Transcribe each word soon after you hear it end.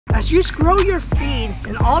As you scroll your feed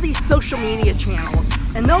in all these social media channels,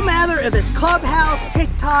 and no matter if it's Clubhouse,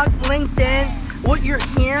 TikTok, LinkedIn, what you're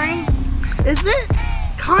hearing, is it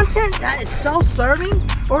content that is self-serving,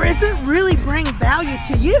 or is it really bringing value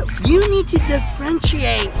to you? You need to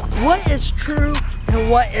differentiate what is true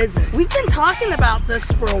and what isn't. We've been talking about this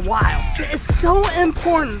for a while. It's so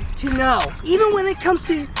important to know, even when it comes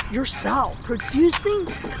to yourself, producing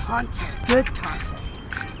content, good content.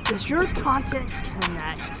 Does your content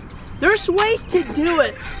connect? There's ways to do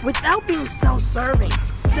it without being self-serving.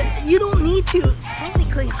 You don't need to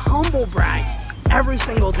technically humble brag every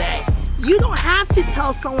single day. You don't have to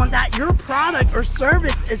tell someone that your product or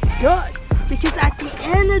service is good, because at the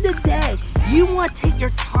end of the day, you want to take your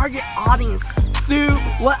target audience through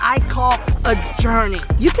what I call a journey.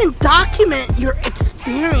 You can document your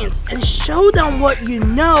experience and show them what you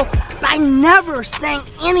know by never saying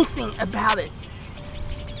anything about it.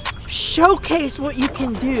 Showcase what you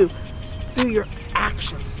can do through your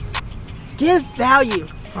actions. Give value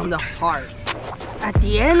from the heart. At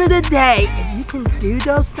the end of the day, if you can do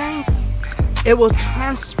those things, it will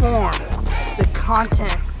transform the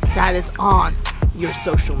content that is on your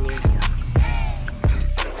social media.